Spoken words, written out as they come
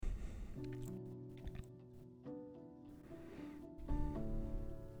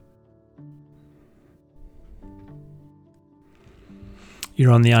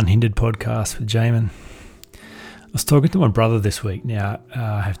You're on the Unhindered podcast with Jamin. I was talking to my brother this week. Now,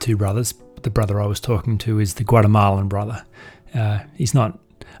 I have two brothers. The brother I was talking to is the Guatemalan brother. He's not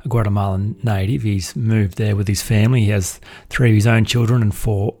a Guatemalan native. He's moved there with his family. He has 3 of his own children and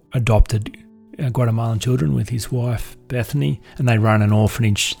 4 adopted Guatemalan children with his wife, Bethany, and they run an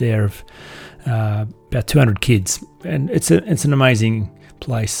orphanage there of about 200 kids. And it's an amazing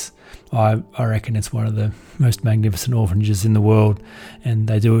place. I reckon it's one of the most magnificent orphanages in the world, and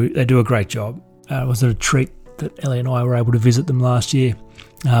they do a great job. It was a treat that Ellie and I were able to visit them last year,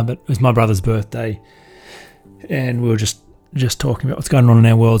 but it was my brother's birthday, and we were just talking about what's going on in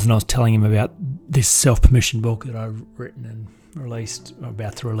our worlds, and I was telling him about this self-permission book that I've written and released, or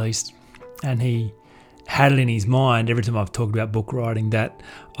about to release, and he had it in his mind every time I've talked about book writing that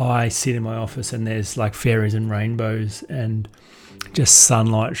I sit in my office and there's like fairies and rainbows and just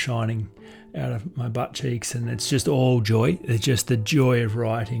sunlight shining out of my butt cheeks, and it's just all joy. It's just the joy of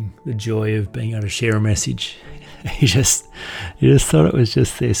writing, the joy of being able to share a message. He just thought it was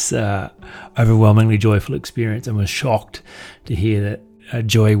just this overwhelmingly joyful experience, and was shocked to hear that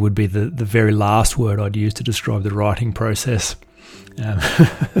joy would be the very last word I'd use to describe the writing process.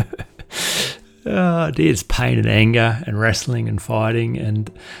 It's pain and anger and wrestling and fighting, and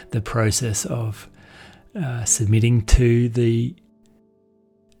the process of submitting to the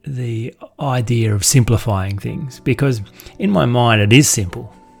idea of simplifying things, because in my mind it is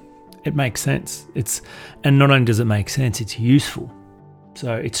simple. It makes sense. And not only does it make sense, it's useful.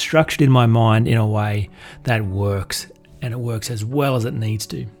 So it's structured in my mind in a way that works, and it works as well as it needs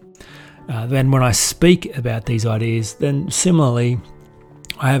to. Then when I speak about these ideas, then similarly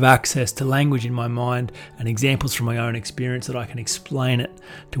I have access to language in my mind and examples from my own experience that I can explain it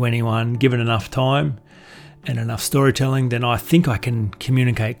to anyone given enough time and enough storytelling. Then I think I can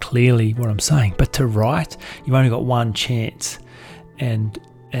communicate clearly what I'm saying. But to write, you've only got one chance, and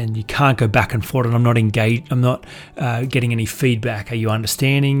you can't go back and forth, and I'm not engaged. I'm not getting any feedback. Are you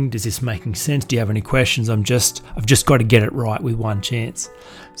understanding? Does this making sense? Do you have any questions? I've just got to get it right with one chance.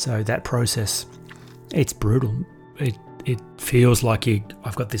 So that process, it's brutal. It feels like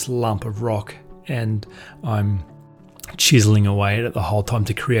I've got this lump of rock and I'm chiseling away at it the whole time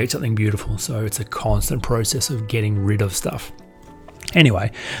to create something beautiful. So it's a constant process of getting rid of stuff.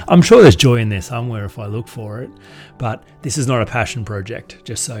 Anyway, I'm sure there's joy in there somewhere if I look for it, but this is not a passion project,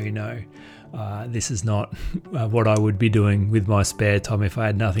 just so you know. This is not what I would be doing with my spare time if I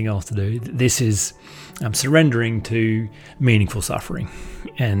had nothing else to do. This is surrendering to meaningful suffering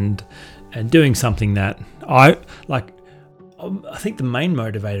and doing something that I like. I think the main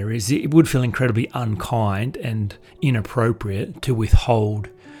motivator is it would feel incredibly unkind and inappropriate to withhold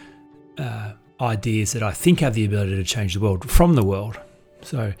ideas that I think have the ability to change the world from the world.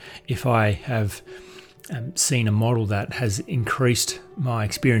 So if I have seen a model that has increased my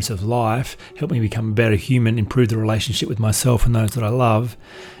experience of life, helped me become a better human, improved the relationship with myself and those that I love,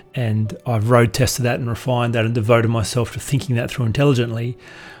 and I've road tested that and refined that and devoted myself to thinking that through intelligently,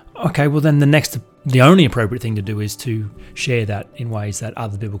 okay, well then the only appropriate thing to do is to share that in ways that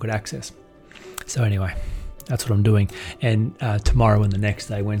other people could access. So anyway, that's what I'm doing. And tomorrow and the next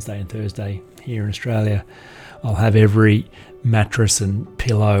day, Wednesday and Thursday here in Australia, I'll have every mattress and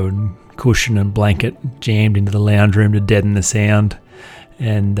pillow and cushion and blanket jammed into the lounge room to deaden the sound,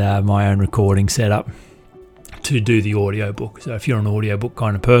 and my own recording set up to do the audiobook. So if you're an audiobook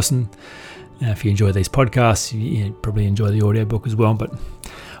kind of person, if you enjoy these podcasts, you probably enjoy the audiobook as well, but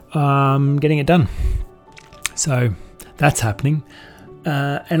getting it done. So that's happening.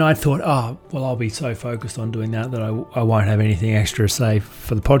 And I thought, I'll be so focused on doing that I won't have anything extra to say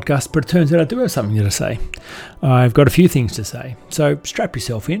for the podcast. But it turns out I do have something to say. I've got a few things to say. So strap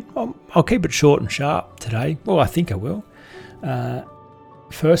yourself in. I'll keep it short and sharp today. Well, I think I will.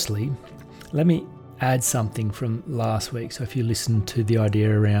 Firstly, let me add something from last week. So if you listen to the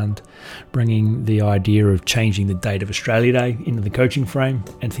idea around bringing the idea of changing the date of Australia Day into the coaching frame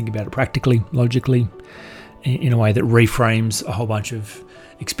and think about it practically, logically, in a way that reframes a whole bunch of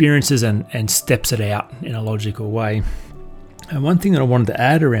experiences and steps it out in a logical way. And one thing that I wanted to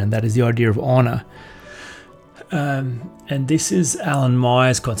add around that is the idea of honour. And this is Alan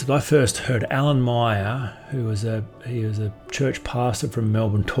Meyer's concept. I first heard Alan Meyer, he was a church pastor from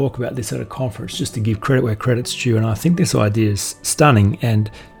Melbourne, talk about this at a conference, just to give credit where credit's due. And I think this idea is stunning, and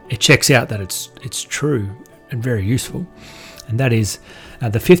it checks out that it's true and very useful. And that is,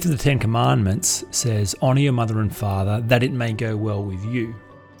 the fifth of the 10 Commandments says, honour your mother and father, that it may go well with you.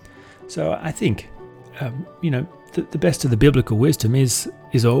 So I think, the best of the biblical wisdom is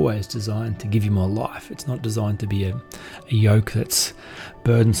always designed to give you more life. It's not designed to be a yoke that's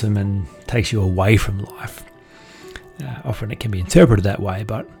burdensome and takes you away from life. Often it can be interpreted that way,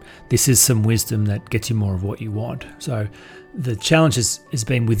 but this is some wisdom that gets you more of what you want. So the challenge has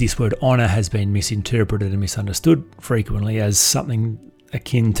been with this word honour has been misinterpreted and misunderstood frequently as something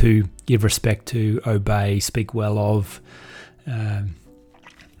akin to give respect to, obey, speak well of,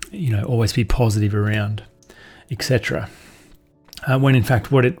 always be positive around, etc. When in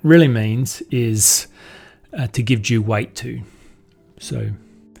fact what it really means is to give due weight to. So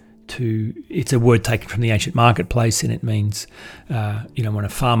it's a word taken from the ancient marketplace, and it means, when a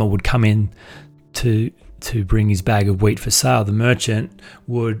farmer would come in to bring his bag of wheat for sale, the merchant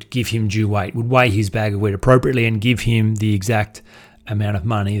would give him due weight, would weigh his bag of wheat appropriately and give him the exact amount of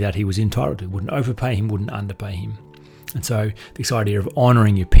money that he was entitled to. Wouldn't overpay him, wouldn't underpay him. And so this idea of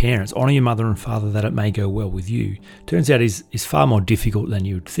honouring your parents, honour your mother and father that it may go well with you, turns out is far more difficult than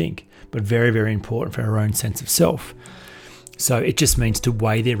you would think, but very, very important for our own sense of self. So it just means to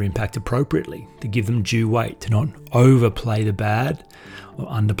weigh their impact appropriately, to give them due weight, to not overplay the bad or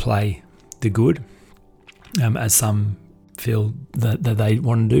underplay the good, as some feel that they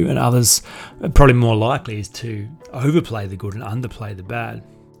want to do, and others, probably more likely, is to overplay the good and underplay the bad.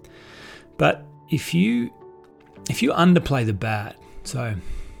 But if you underplay the bad, so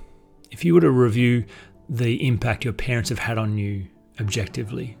if you were to review the impact your parents have had on you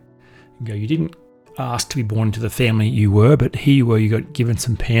objectively, you didn't ask to be born into the family you were, but here you were, you got given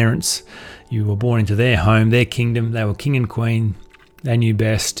some parents, you were born into their home, their kingdom, they were king and queen, they knew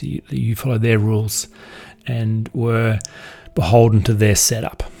best, you followed their rules and were beholden to their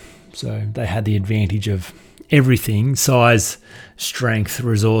setup. So they had the advantage of everything, size, strength,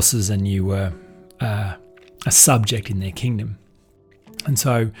 resources, and you were a subject in their kingdom. And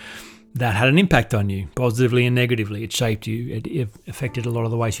so that had an impact on you, positively and negatively. It shaped you. It affected a lot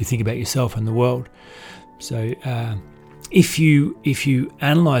of the ways you think about yourself and the world. So if you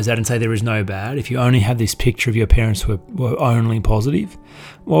analyse that and say there is no bad, if you only have this picture of your parents who were only positive,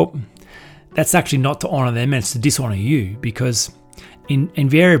 well, that's actually not to honour them, and it's to dishonour you, because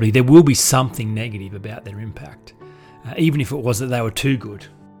invariably there will be something negative about their impact. Even if it was that they were too good,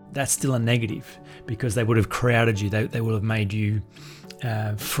 that's still a negative, because they would have crowded you. They would have made you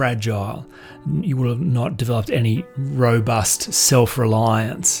fragile. You would have not developed any robust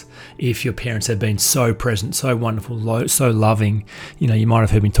self-reliance if your parents had been so present, so wonderful, so loving. You might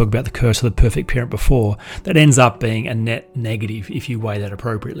have heard me talk about the curse of the perfect parent before. That ends up being a net negative if you weigh that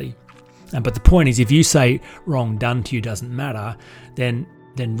appropriately. But the point is, if you say wrong done to you doesn't matter, then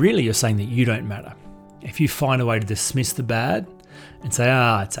really you're saying that you don't matter. If you find a way to dismiss the bad and say,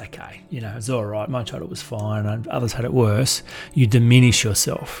 it's okay, it's all right, my childhood was fine, and others had it worse, you diminish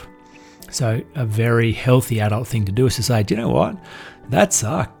yourself. So a very healthy adult thing to do is to say, do you know what? That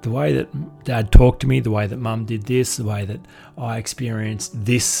sucked. The way that dad talked to me, the way that mum did this, the way that I experienced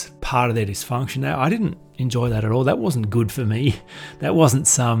this part of their dysfunction, now I didn't enjoy that at all. That wasn't good for me. That wasn't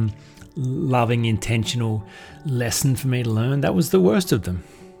some loving, intentional lesson for me to learn. That was the worst of them.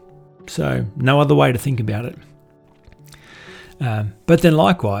 So no other way to think about it. But then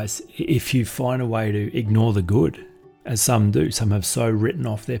likewise, if you find a way to ignore the good, as some do, some have so written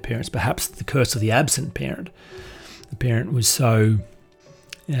off their parents, perhaps the curse of the absent parent. The parent was so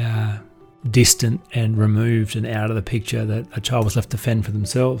distant and removed and out of the picture that a child was left to fend for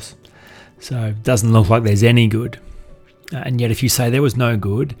themselves. So it doesn't look like there's any good. And yet if you say there was no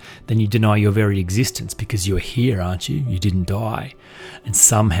good, then you deny your very existence, because you're here, aren't you? You didn't die. And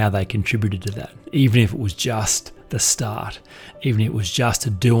somehow they contributed to that, even if it was just the start, even if it was just to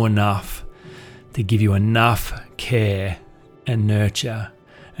do enough to give you enough care and nurture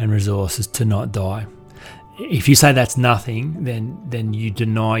and resources to not die. If you say that's nothing, then you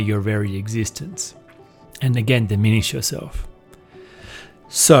deny your very existence, and again diminish yourself.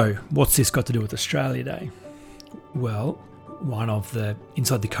 So what's this got to do with Australia Day? Well, one of the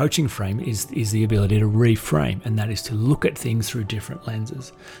inside the coaching frame is the ability to reframe, and that is to look at things through different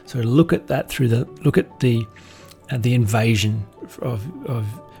lenses. So to look at that through the invasion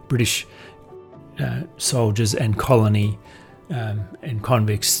of British soldiers and colony and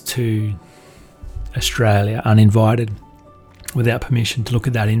convicts to Australia uninvited, without permission, to look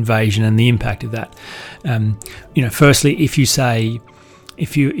at that invasion and the impact of that. Firstly, if you say,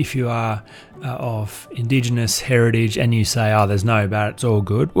 if you are of Indigenous heritage and you say, there's no bad, it's all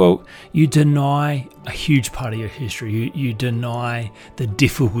good, well, you deny a huge part of your history. You deny the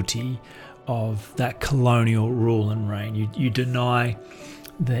difficulty of that colonial rule and reign. You deny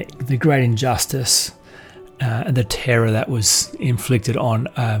the great injustice and the terror that was inflicted on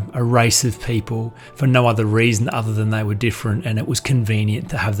a race of people for no other reason other than they were different and it was convenient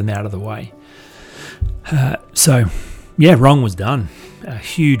to have them out of the way. So wrong was done. A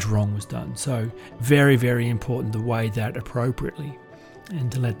huge wrong was done. So very, very important to weigh that appropriately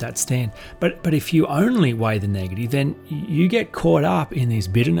and to let that stand. But if you only weigh the negative, then you get caught up in this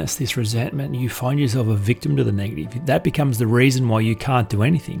bitterness, this resentment, and you find yourself a victim to the negative. That becomes the reason why you can't do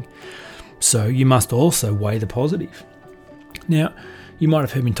anything. So you must also weigh the positive. Now, you might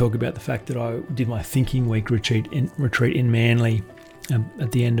have heard me talk about the fact that I did my Thinking Week retreat in Manly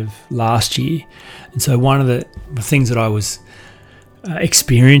at the end of last year. And so one of the things that I was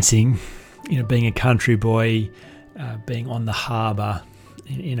experiencing, being a country boy, being on the harbour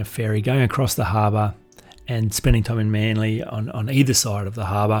in a ferry, going across the harbour and spending time in Manly on either side of the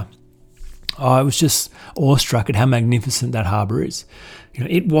harbour, I was just awestruck at how magnificent that harbour is.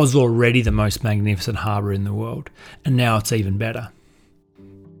 It was already the most magnificent harbour in the world, and now it's even better.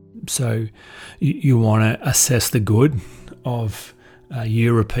 So you want to assess the good of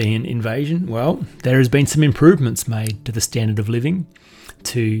European invasion. Well, there has been some improvements made to the standard of living,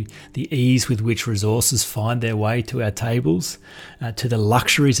 to the ease with which resources find their way to our tables, to the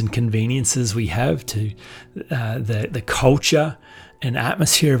luxuries and conveniences we have, to the culture and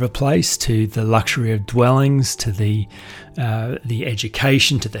atmosphere of a place, to the luxury of dwellings, to the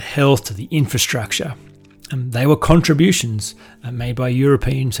education, to the health, to the infrastructure. They were contributions made by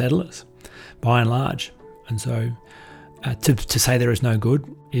European settlers, by and large. And so to say there is no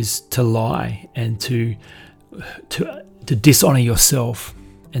good is to lie and to dishonour yourself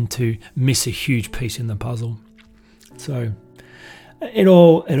and to miss a huge piece in the puzzle. So it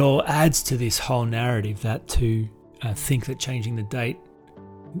all adds to this whole narrative that to think that changing the date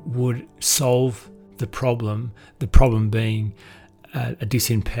would solve the problem being a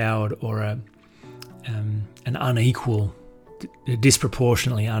disempowered or an unequal,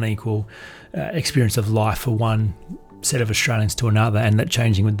 disproportionately unequal experience of life for one set of Australians to another, and that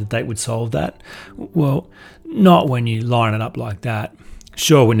changing the date would solve that. Well, not when you line it up like that.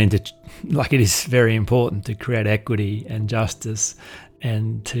 Sure, we need to, it is very important to create equity and justice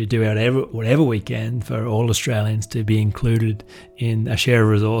and to do whatever we can for all Australians to be included in a share of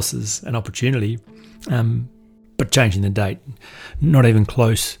resources and opportunity. But changing the date, not even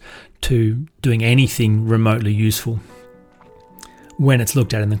close to doing anything remotely useful when it's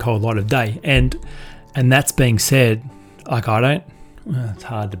looked at in the cold light of day. And that's being said, it's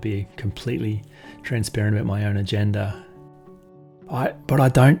hard to be completely transparent about my own agenda.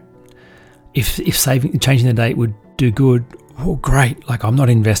 If changing the date would do good, well, great. I'm not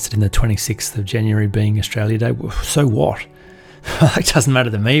invested in the 26th of January being Australia Day. So what? It doesn't matter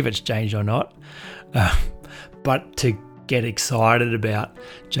to me if it's changed or not. But to get excited about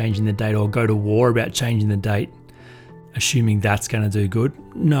changing the date or go to war about changing the date, assuming that's going to do good,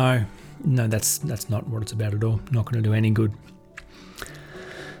 no, that's not what it's about at all. Not going to do any good.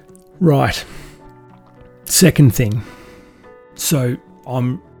 Right. Second thing. So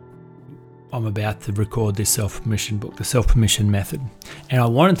I'm about to record this self-permission book, the self-permission method. And I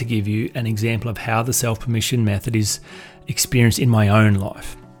wanted to give you an example of how the self-permission method is experienced in my own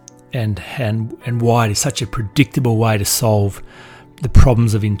life and why it is such a predictable way to solve the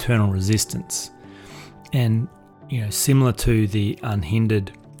problems of internal resistance. And, similar to the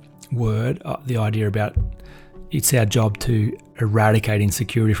unhindered word, the idea about it's our job to eradicate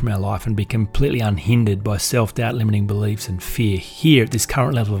insecurity from our life and be completely unhindered by self-doubt, limiting beliefs and fear here at this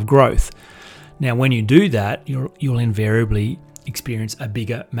current level of growth. Now, when you do that, you'll invariably experience a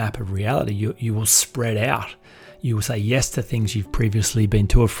bigger map of reality. You will spread out. You will say yes to things you've previously been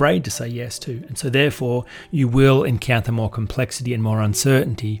too afraid to say yes to. And so therefore, you will encounter more complexity and more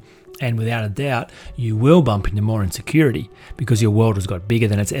uncertainty. And without a doubt, you will bump into more insecurity because your world has got bigger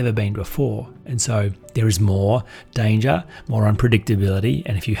than it's ever been before. And so there is more danger, more unpredictability.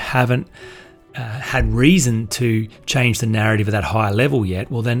 And if you haven't had reason to change the narrative at that higher level yet,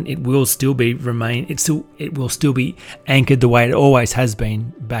 well, then it will still be it will still be anchored the way it always has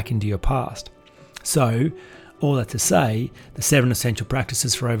been back into your past. So all that to say, the 7 essential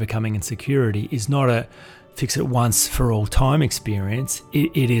practices for overcoming insecurity is not a fix it once for all time experience.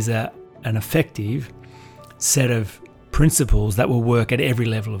 It is an effective set of principles that will work at every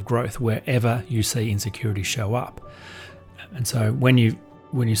level of growth wherever you see insecurity show up. And so when you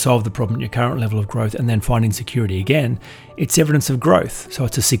solve the problem at your current level of growth and then find insecurity again, it's evidence of growth. So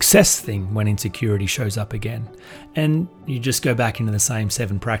it's a success thing when insecurity shows up again. And you just go back into the same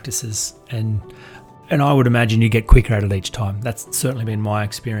 7 practices and I would imagine you get quicker at it each time. That's certainly been my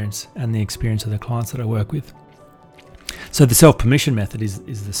experience and the experience of the clients that I work with. So the self-permission method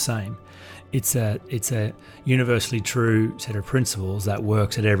is the same. It's a universally true set of principles that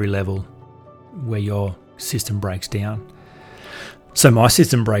works at every level where your system breaks down. So my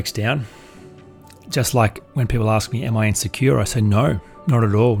system breaks down. just like when people ask me, am I insecure? I say, no, not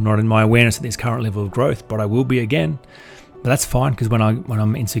at all. Not in my awareness at this current level of growth, but I will be again. But that's fine, because when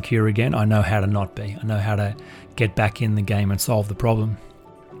I'm insecure again, I know how to not be. I know how to get back in the game and solve the problem.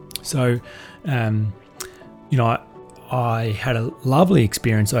 So, I had a lovely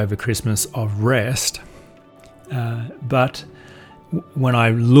experience over Christmas of rest, but when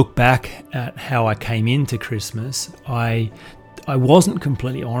I look back at how I came into Christmas, I wasn't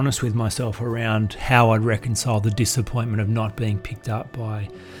completely honest with myself around how I'd reconcile the disappointment of not being picked up by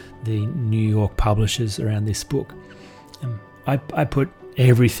the New York publishers around this book. I put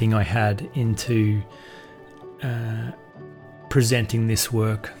everything I had into presenting this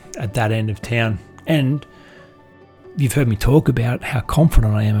work at that end of town, and you've heard me talk about how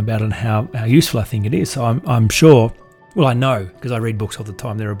confident I am about it and how useful I think it is. So I'm sure, well, I know, because I read books all the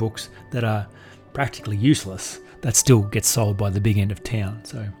time, there are books that are practically useless that still get sold by the big end of town.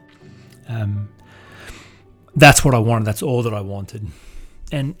 So that's what I wanted. That's all that I wanted.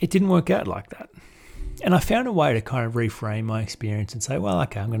 And it didn't work out like that. And I found a way to kind of reframe my experience and say, well,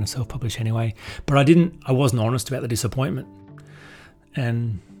 okay, I'm going to self-publish anyway. But I wasn't honest about the disappointment.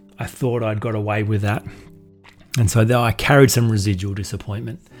 And I thought I'd got away with that. And so I carried some residual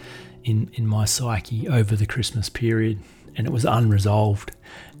disappointment in my psyche over the Christmas period, and it was unresolved.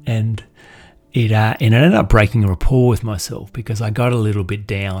 And it ended up breaking a rapport with myself, because I got a little bit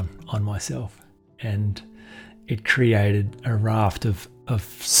down on myself, and it created a raft of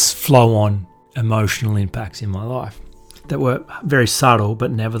flow-on emotional impacts in my life that were very subtle,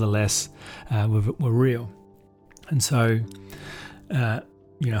 but nevertheless were real. And so,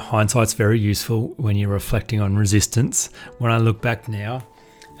 hindsight's very useful when you're reflecting on resistance. When I look back now,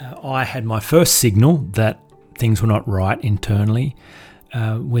 I had my first signal that things were not right internally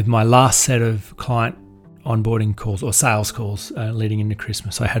with my last set of client onboarding calls or sales calls leading into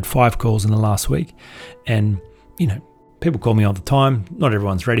Christmas. I had 5 calls in the last week, and people call me all the time. Not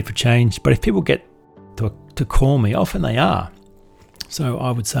everyone's ready for change, but if people get to call me, often they are. So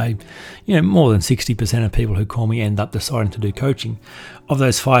I would say, more than 60% of people who call me end up deciding to do coaching. Of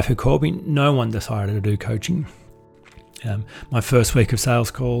those 5 who called me, no one decided to do coaching. My first week of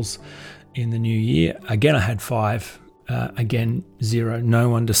sales calls in the new year, again, I had 5. Again, 0. No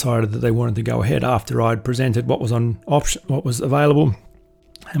one decided that they wanted to go ahead after I'd presented what was on option, what was available,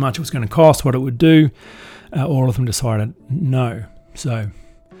 how much it was going to cost, what it would do. All of them decided no. So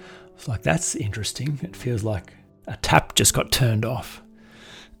it's like, that's interesting. It feels like a tap just got turned off.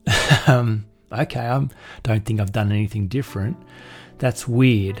 Okay, I don't think I've done anything different. That's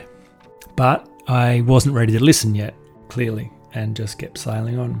weird. But I wasn't ready to listen yet, clearly, and just kept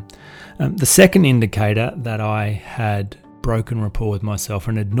sailing on. The second indicator that I had broken rapport with myself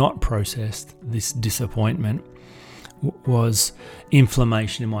and had not processed this disappointment was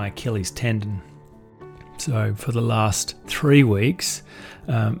inflammation in my Achilles tendon. So for the last 3 weeks,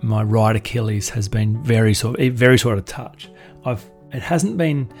 my right Achilles has been very sort of touch. It hasn't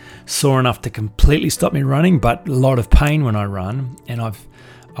been sore enough to completely stop me running, but a lot of pain when I run, and I've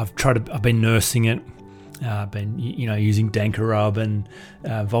been nursing it. I've been using Dankarub and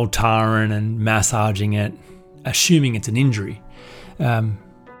Voltaren and massaging it, assuming it's an injury.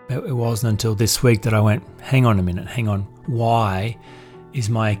 It wasn't until this week that I went, hang on a minute, why is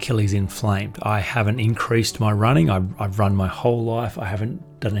my Achilles inflamed? I haven't increased my running. I've run my whole life. I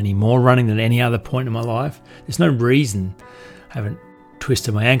haven't done any more running than any other point in my life. There's no reason. I haven't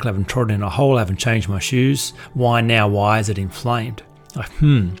twisted my ankle, I haven't trodden in a hole, I haven't changed my shoes. Why now? Why is it inflamed?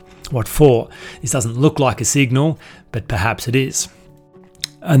 What for? This doesn't look like a signal, but perhaps it is.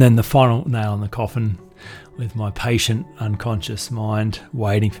 And then the final nail in the coffin, with my patient unconscious mind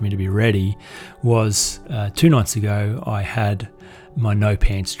waiting for me to be ready, was 2 nights ago I had my no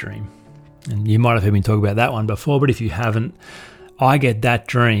pants dream. And you might have heard me talk about that one before, but if you haven't, I get that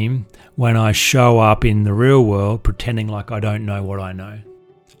dream when I show up in the real world pretending like I don't know what I know.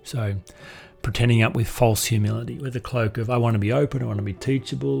 So pretending up with false humility, with a cloak of I want to be open, I want to be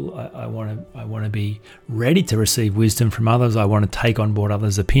teachable, I want to be ready to receive wisdom from others, I want to take on board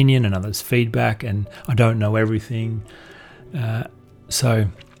others' opinion and others' feedback, and I don't know everything. So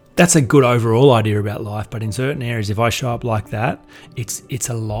that's a good overall idea about life, but in certain areas, if I show up like that, it's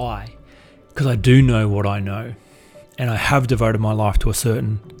a lie, because I do know what I know. And I have devoted my life to a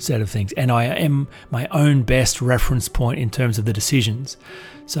certain set of things. And I am my own best reference point in terms of the decisions.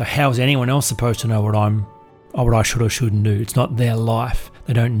 So how is anyone else supposed to know what I should or shouldn't do? It's not their life.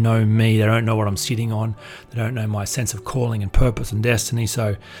 They don't know me. They don't know what I'm sitting on. They don't know my sense of calling and purpose and destiny.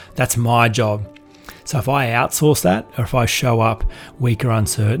 So that's my job. So if I outsource that, or if I show up weak or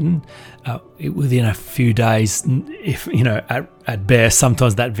uncertain, within a few days, if at best,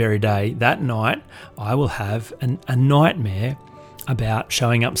 sometimes that very day, that night, I will have a nightmare about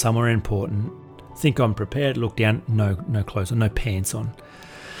showing up somewhere important, think I'm prepared, look down, no clothes on, no pants on.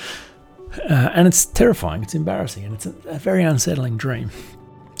 And it's terrifying, it's embarrassing, and it's a very unsettling dream.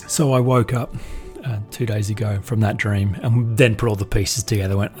 So I woke up 2 days ago from that dream and then put all the pieces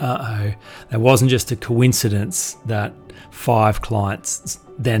together, went, that wasn't just a coincidence that 5 clients,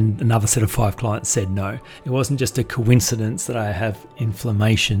 then another set of 5 clients said no. It wasn't just a coincidence that I have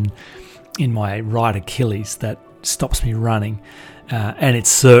inflammation in my right Achilles that stops me running. And it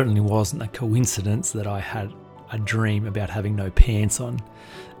certainly wasn't a coincidence that I had a dream about having no pants on.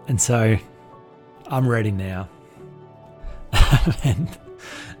 And so I'm ready now.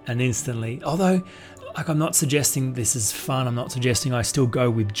 and instantly, although like I'm not suggesting this is fun, I'm not suggesting I still go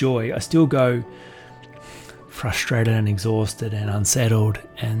with joy. I still go frustrated and exhausted and unsettled,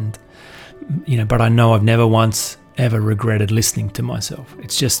 and but I know I've never once ever regretted listening to myself.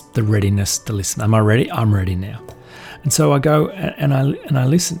 It's just the readiness to listen. Am I ready? I'm ready now. And so I go and I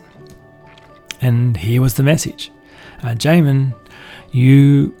listen. And here was the message. Jamin,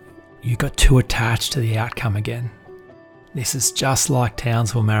 you got too attached to the outcome again. This is just like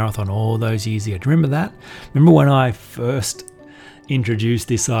Townsville Marathon all those years ago. Do you remember that? Remember when I first introduced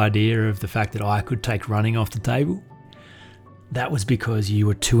this idea of the fact that I could take running off the table? That was because you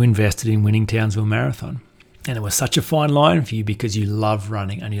were too invested in winning Townsville Marathon. And it was such a fine line for you because you love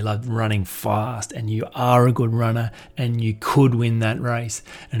running and you love running fast and you are a good runner and you could win that race.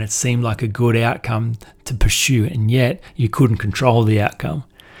 And it seemed like a good outcome to pursue, and yet you couldn't control the outcome.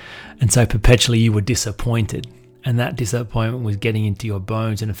 And so perpetually you were disappointed. And that disappointment was getting into your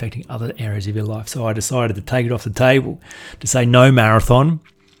bones and affecting other areas of your life. So I decided to take it off the table, to say no marathon,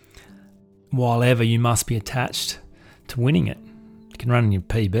 while ever you must be attached to winning it. You can run in your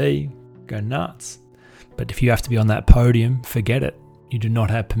PB, go nuts. But if you have to be on that podium, forget it. You do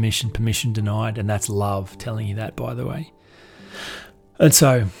not have permission denied. And that's love telling you that, by the way. And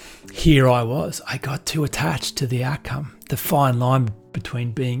so here I was. I got too attached to the outcome, the fine line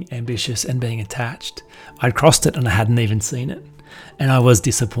between being ambitious and being attached. I'd crossed it and I hadn't even seen it. And I was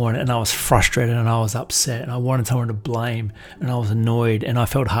disappointed and I was frustrated and I was upset and I wanted someone to blame and I was annoyed and I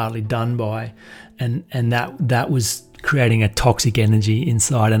felt hardly done by. And that was creating a toxic energy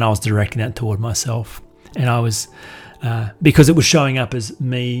inside, and I was directing that toward myself. And I was, because it was showing up as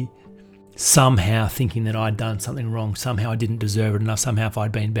me somehow thinking that I'd done something wrong, somehow I didn't deserve it enough, somehow if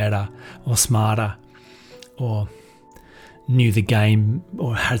I'd been better or smarter or knew the game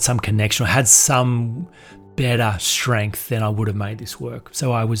or had some connection or had some better strength, then I would have made this work.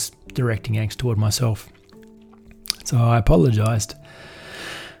 So I was directing angst toward myself. So I apologized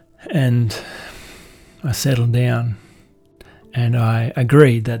and I settled down and I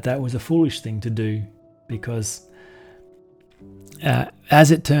agreed that that was a foolish thing to do, because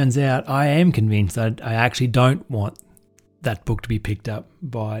as it turns out, I am convinced that I actually don't want that book to be picked up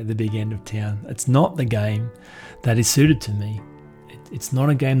by the big end of town. It's not the game that is suited to me. It's not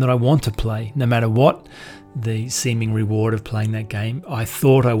a game that I want to play, no matter what the seeming reward of playing that game. I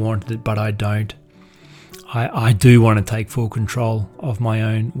thought I wanted it, but I don't. I do want to take full control of my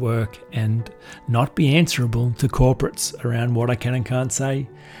own work and not be answerable to corporates around what I can and can't say.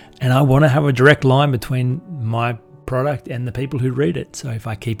 And I want to have a direct line between my product and the people who read it. So if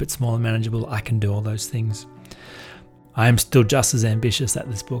I keep it small and manageable, I can do all those things. I am still just as ambitious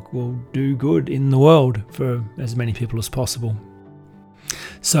that this book will do good in the world for as many people as possible.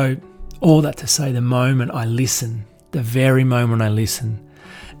 So all that to say, the moment I listen, the very moment I listen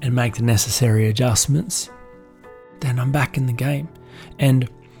and make the necessary adjustments, then I'm back in the game. And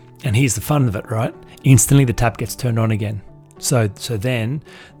here's the fun of it, right? Instantly the tap gets turned on again. So then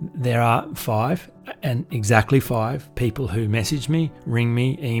there are 5 people who message me, ring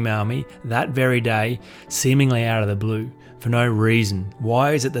me, email me that very day, seemingly out of the blue for no reason.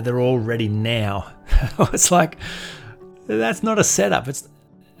 Why is it that they're all ready now? It's like, that's not a setup. That's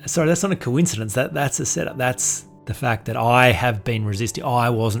not a coincidence. That's a setup. That's the fact that I have been resisting. I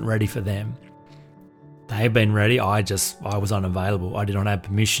wasn't ready for them. They've been ready. I was unavailable. I did not have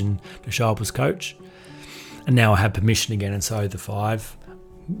permission to show up as coach. And now I have permission again. And so the 5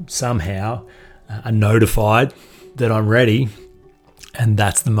 somehow are notified that I'm ready. And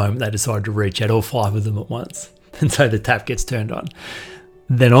that's the moment they decide to reach out, all 5 of them at once. And so the tap gets turned on.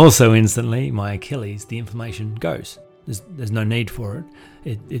 Then also instantly, my Achilles, the inflammation goes. There's no need for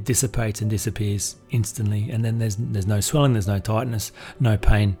it. It dissipates and disappears instantly. And then there's no swelling, there's no tightness, no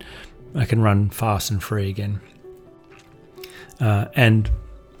pain. I can run fast and free again. And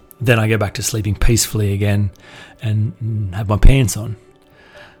then I go back to sleeping peacefully again and have my pants on.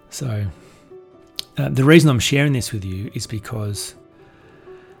 So the reason I'm sharing this with you is because,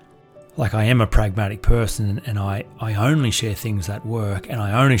 like, I am a pragmatic person, and I only share things that work, and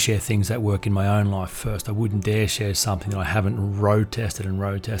I only share things that work in my own life first. I wouldn't dare share something that I haven't road tested and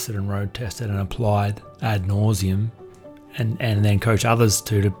applied ad nauseum, and then coach others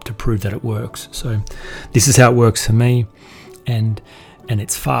to prove that it works. So this is how it works for me, and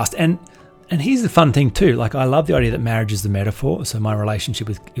it's fast. And here's the fun thing too. Like, I love the idea that marriage is the metaphor. So my relationship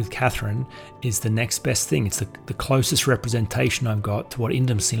with Catherine is the next best thing. It's the closest representation I've got to what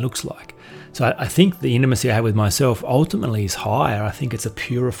intimacy looks like. So I think the intimacy I have with myself ultimately is higher. I think it's a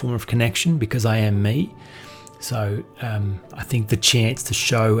purer form of connection because I am me. So I think the chance to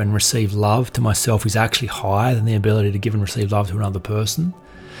show and receive love to myself is actually higher than the ability to give and receive love to another person.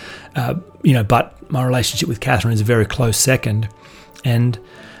 But my relationship with Catherine is a very close second. And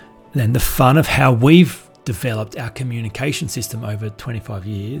then the fun of how we've developed our communication system over 25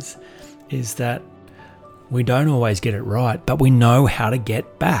 years is that we don't always get it right, but we know how to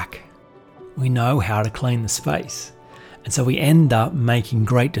get back. We know how to clean the space. And so we end up making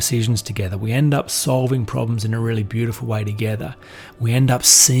great decisions together. We end up solving problems in a really beautiful way together. We end up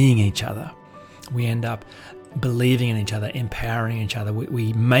seeing each other. We end up believing in each other, empowering each other.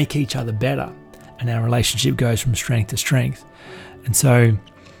 We make each other better, and our relationship goes from strength to strength. And so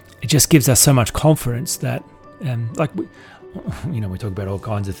it just gives us so much confidence that, we talk about all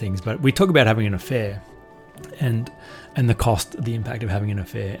kinds of things, but we talk about having an affair and the cost, the impact of having an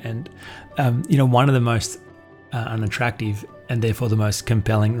affair. And, one of the most unattractive and therefore the most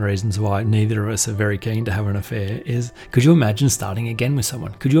compelling reasons why neither of us are very keen to have an affair is, could you imagine starting again with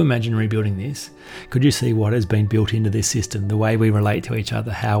someone? Could you imagine rebuilding this? Could you see what has been built into this system, the way we relate to each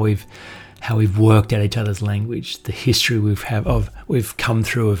other, how we've worked at each other's language, the history we've come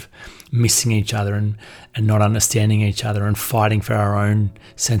through of missing each other and not understanding each other and fighting for our own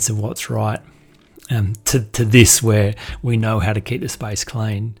sense of what's right, to this where we know how to keep the space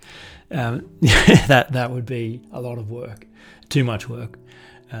clean. That would be a lot of work, too much work.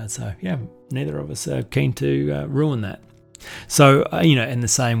 Neither of us are keen to ruin that. So, in the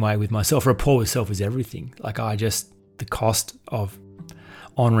same way with myself, rapport with self is everything. Like, the cost of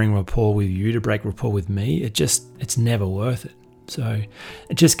honouring rapport with you to break rapport with me, it's never worth it. So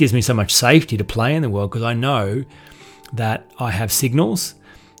it just gives me so much safety to play in the world, because I know that I have signals,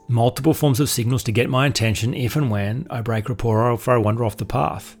 multiple forms of signals to get my attention if and when I break rapport or if I wander off the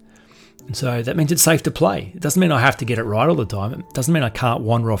path. And so that means it's safe to play. It doesn't mean I have to get it right all the time. It doesn't mean I can't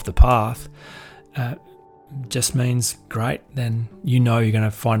wander off the path. Just means, great, then you're going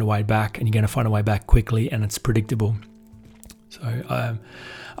to find a way back, and you're going to find a way back quickly, and it's predictable. So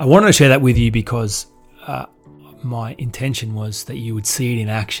I wanted to share that with you because my intention was that you would see it in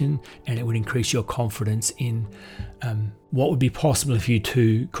action, and it would increase your confidence in what would be possible if you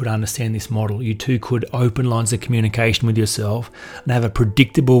two could understand this model. You two could open lines of communication with yourself and have a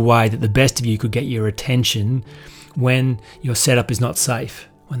predictable way that the best of you could get your attention when your setup is not safe,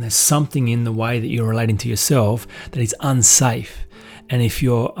 when there's something in the way that you're relating to yourself that is unsafe. And if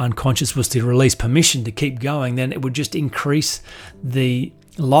your unconscious was to release permission to keep going, then it would just increase the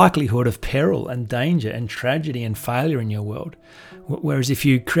likelihood of peril and danger and tragedy and failure in your world. Whereas if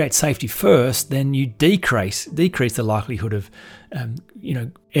you create safety first, then you decrease the likelihood of,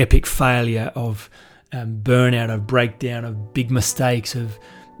 epic failure, of burnout, of breakdown, of big mistakes, of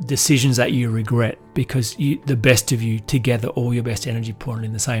decisions that you regret, because the best of you together, all your best energy pointed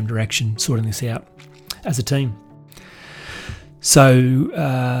in the same direction, sorting this out as a team.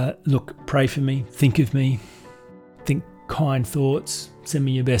 So, pray for me, think of me, think kind thoughts, send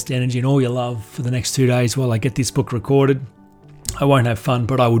me your best energy and all your love for the next 2 days while I get this book recorded. I won't have fun,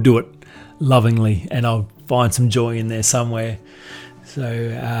 but I will do it lovingly, and I'll find some joy in there somewhere.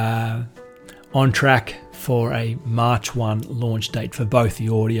 So, on track for a March 1 launch date for both the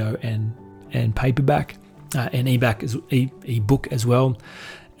audio and paperback, and ebook as well.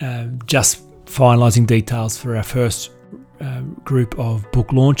 Just finalising details for our first group of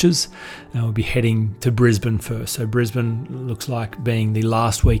book launches. We'll be heading to Brisbane first. So Brisbane looks like being the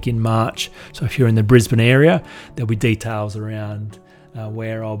last week in March. So if you're in the Brisbane area, there'll be details around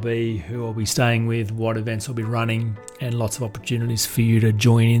where I'll be, who I'll be staying with, what events I'll be running, and lots of opportunities for you to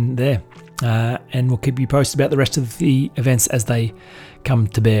join in there. And we'll keep you posted about the rest of the events as they come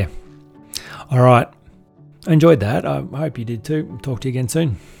to bear. All right. I enjoyed that. I hope you did too. Talk to you again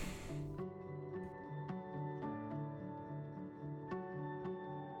soon.